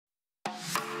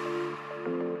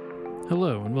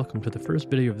Hello and welcome to the first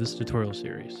video of this tutorial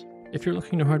series. If you're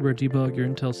looking to hardware debug your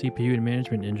Intel CPU and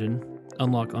management engine,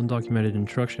 unlock undocumented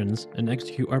instructions, and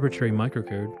execute arbitrary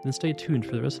microcode, then stay tuned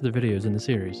for the rest of the videos in the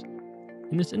series.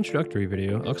 In this introductory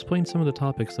video, I'll explain some of the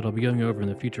topics that I'll be going over in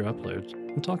the future uploads,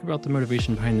 and talk about the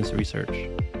motivation behind this research.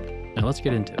 Now let's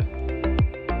get into it.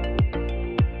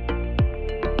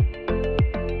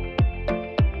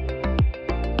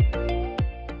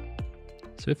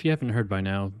 So if you haven't heard by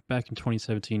now, back in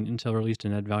 2017, Intel released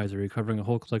an advisory covering a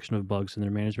whole collection of bugs in their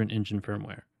management engine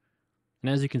firmware. And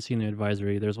as you can see in the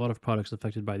advisory, there's a lot of products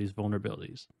affected by these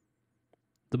vulnerabilities.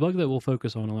 The bug that we'll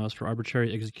focus on allows for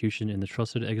arbitrary execution in the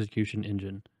trusted execution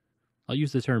engine. I'll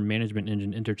use the term management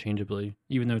engine interchangeably,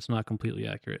 even though it's not completely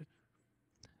accurate.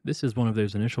 This is one of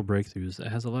those initial breakthroughs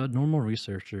that has allowed normal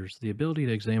researchers the ability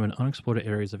to examine unexploited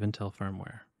areas of Intel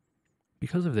firmware.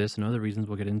 Because of this and other reasons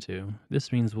we'll get into,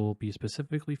 this means we'll be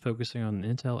specifically focusing on the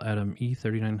Intel Atom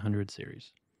E3900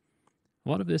 series. A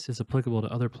lot of this is applicable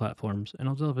to other platforms, and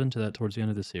I'll delve into that towards the end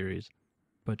of the series,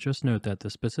 but just note that the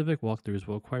specific walkthroughs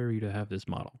will require you to have this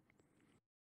model.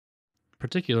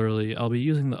 Particularly, I'll be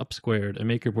using the Upsquared, a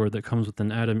maker board that comes with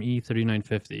an Atom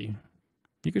E3950.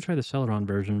 You could try the Celeron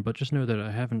version, but just know that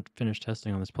I haven't finished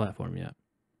testing on this platform yet.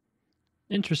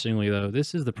 Interestingly though,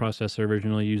 this is the processor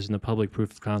originally used in the public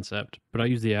proof of concept, but I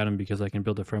use the Atom because I can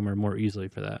build the firmware more easily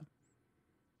for that.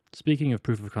 Speaking of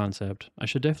proof of concept, I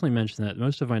should definitely mention that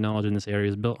most of my knowledge in this area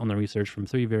is built on the research from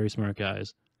three very smart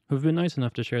guys, who have been nice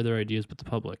enough to share their ideas with the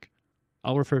public.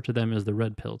 I'll refer to them as the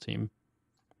Red Pill team.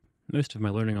 Most of my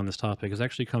learning on this topic has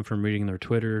actually come from reading their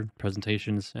Twitter,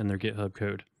 presentations, and their GitHub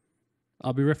code.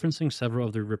 I'll be referencing several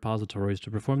of their repositories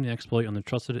to perform the exploit on the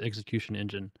trusted execution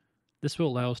engine. This will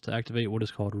allow us to activate what is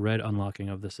called red unlocking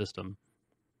of the system.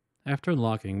 After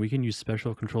unlocking, we can use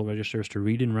special control registers to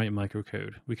read and write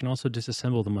microcode. We can also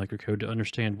disassemble the microcode to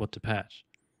understand what to patch.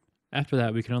 After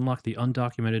that, we can unlock the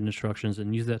undocumented instructions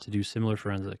and use that to do similar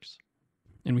forensics.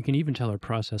 And we can even tell our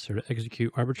processor to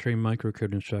execute arbitrary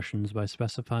microcode instructions by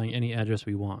specifying any address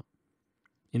we want.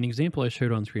 In the example I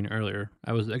showed on screen earlier,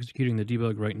 I was executing the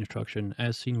debug write instruction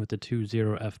as seen with the two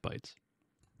 0f bytes.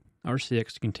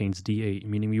 RCX contains D8,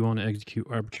 meaning we want to execute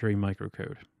arbitrary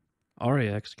microcode.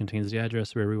 RAX contains the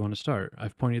address where we want to start.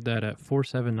 I've pointed that at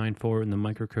 4794 in the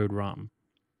microcode ROM.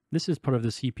 This is part of the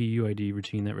CPU ID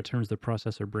routine that returns the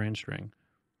processor branch string.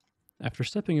 After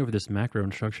stepping over this macro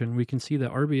instruction, we can see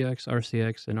that RBX,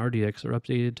 RCX, and RDX are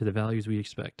updated to the values we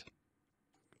expect.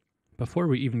 Before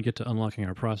we even get to unlocking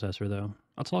our processor though,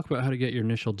 I'll talk about how to get your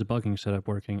initial debugging setup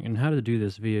working and how to do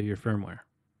this via your firmware.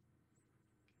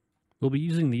 We'll be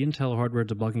using the Intel hardware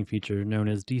debugging feature known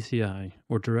as DCI,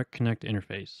 or Direct Connect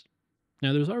Interface.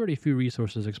 Now there's already a few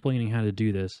resources explaining how to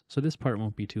do this, so this part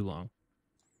won't be too long.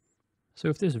 So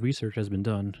if this research has been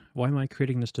done, why am I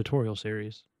creating this tutorial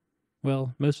series?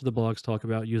 Well, most of the blogs talk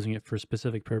about using it for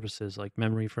specific purposes like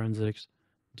memory forensics,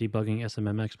 debugging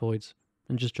SMM exploits,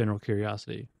 and just general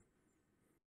curiosity.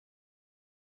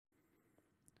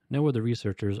 No other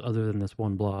researchers other than this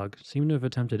one blog seem to have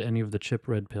attempted any of the chip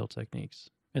red pill techniques,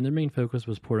 and their main focus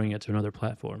was porting it to another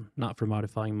platform, not for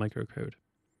modifying microcode.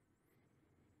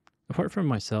 Apart from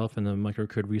myself and the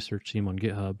microcode research team on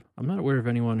GitHub, I'm not aware of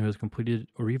anyone who has completed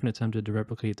or even attempted to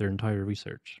replicate their entire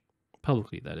research.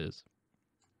 Publicly, that is.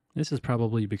 This is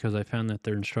probably because I found that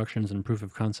their instructions and proof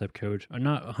of concept code are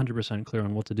not 100% clear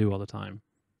on what to do all the time.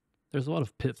 There's a lot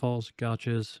of pitfalls,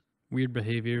 gotchas, weird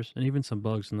behaviors, and even some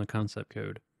bugs in the concept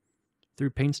code.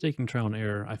 Through painstaking trial and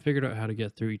error, I figured out how to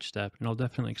get through each step, and I'll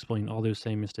definitely explain all those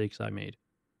same mistakes I made.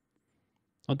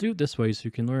 I'll do it this way so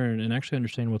you can learn and actually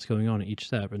understand what's going on at each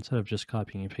step instead of just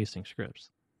copying and pasting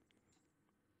scripts.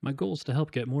 My goal is to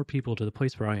help get more people to the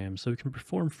place where I am so we can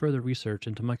perform further research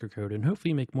into microcode and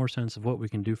hopefully make more sense of what we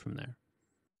can do from there.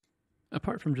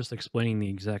 Apart from just explaining the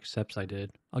exact steps I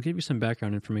did, I'll give you some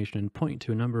background information and point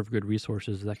to a number of good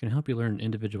resources that can help you learn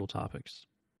individual topics.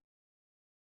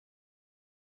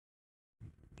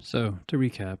 So, to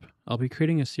recap, I'll be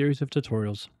creating a series of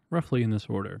tutorials, roughly in this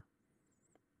order.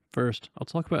 First, I'll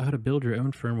talk about how to build your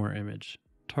own firmware image,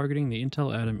 targeting the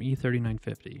Intel Atom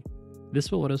E3950.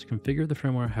 This will let us configure the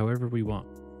firmware however we want.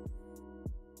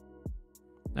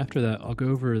 After that, I'll go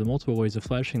over the multiple ways of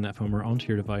flashing that firmware onto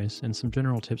your device and some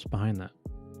general tips behind that.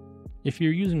 If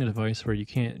you're using a device where you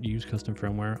can't use custom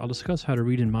firmware, I'll discuss how to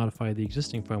read and modify the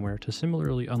existing firmware to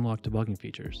similarly unlock debugging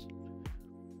features.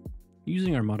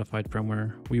 Using our modified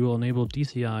firmware, we will enable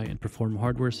DCI and perform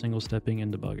hardware single-stepping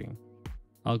and debugging.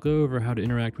 I'll go over how to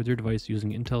interact with your device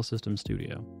using Intel System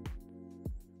Studio.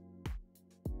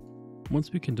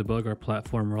 Once we can debug our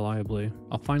platform reliably,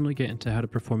 I'll finally get into how to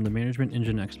perform the management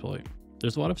engine exploit.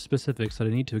 There's a lot of specifics that I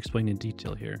need to explain in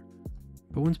detail here,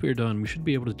 But once we are done, we should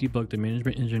be able to debug the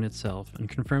management engine itself and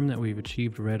confirm that we've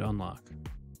achieved red unlock.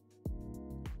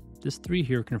 This 3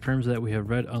 here confirms that we have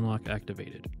red unlock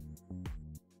activated.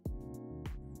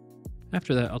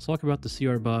 After that, I'll talk about the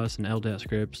CRBus and LDAT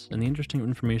scripts and the interesting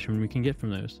information we can get from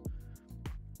those.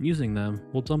 Using them,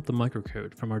 we'll dump the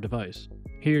microcode from our device.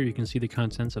 Here you can see the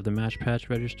contents of the match patch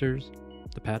registers,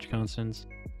 the patch constants,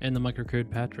 and the microcode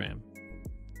patch RAM.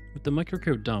 With the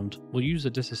microcode dumped, we'll use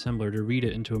a disassembler to read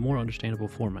it into a more understandable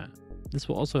format. This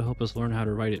will also help us learn how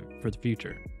to write it for the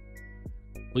future.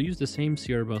 We'll use the same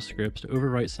CRBus scripts to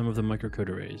overwrite some of the microcode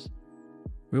arrays.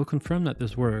 We'll confirm that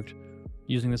this worked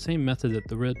using the same method that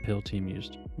the red pill team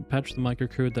used. We'll patch the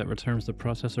microcode that returns the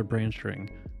processor branch string,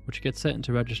 which gets set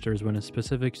into registers when a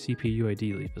specific CPU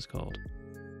ID leaf is called.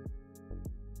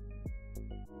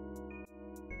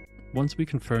 Once we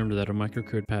confirmed that our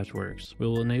microcode patch works, we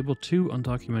will enable 2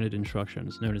 undocumented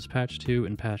instructions known as patch 2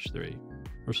 and patch 3,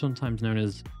 or sometimes known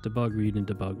as debug read and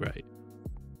debug write.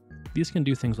 These can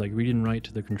do things like read and write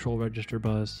to the control register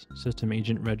bus, system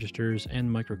agent registers, and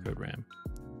microcode RAM.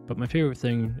 But my favorite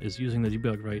thing is using the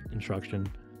debug write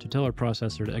instruction to tell our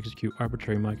processor to execute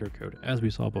arbitrary microcode, as we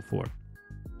saw before.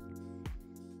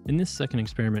 In this second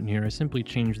experiment here, I simply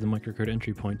changed the microcode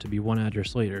entry point to be one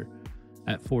address later,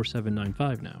 at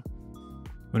 4795 now.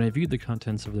 When I viewed the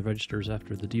contents of the registers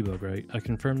after the debug write, I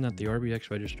confirmed that the RBX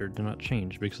register did not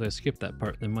change because I skipped that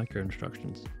part in the micro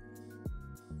instructions.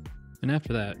 And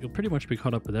after that, you'll pretty much be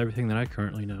caught up with everything that I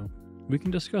currently know. We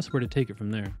can discuss where to take it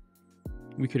from there.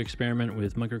 We could experiment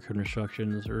with microcode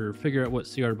instructions, or figure out what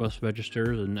CRBus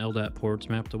registers and LDAT ports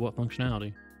map to what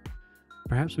functionality.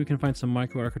 Perhaps we can find some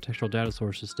microarchitectural data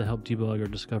sources to help debug or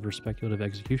discover speculative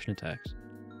execution attacks.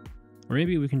 Or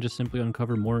maybe we can just simply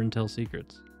uncover more Intel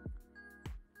secrets.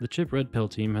 The Chip Red Pill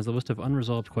team has a list of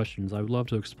unresolved questions I would love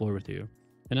to explore with you,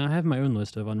 and I have my own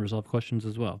list of unresolved questions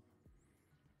as well.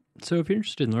 So if you're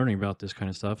interested in learning about this kind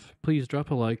of stuff, please drop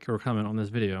a like or comment on this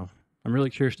video. I'm really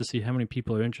curious to see how many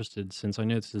people are interested, since I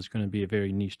know this is going to be a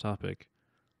very niche topic.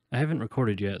 I haven't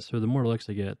recorded yet, so the more likes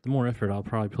I get, the more effort I'll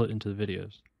probably put into the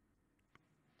videos.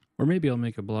 Or maybe I'll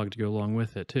make a blog to go along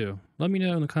with it too. Let me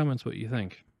know in the comments what you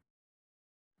think.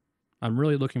 I'm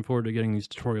really looking forward to getting these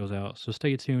tutorials out, so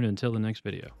stay tuned until the next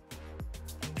video.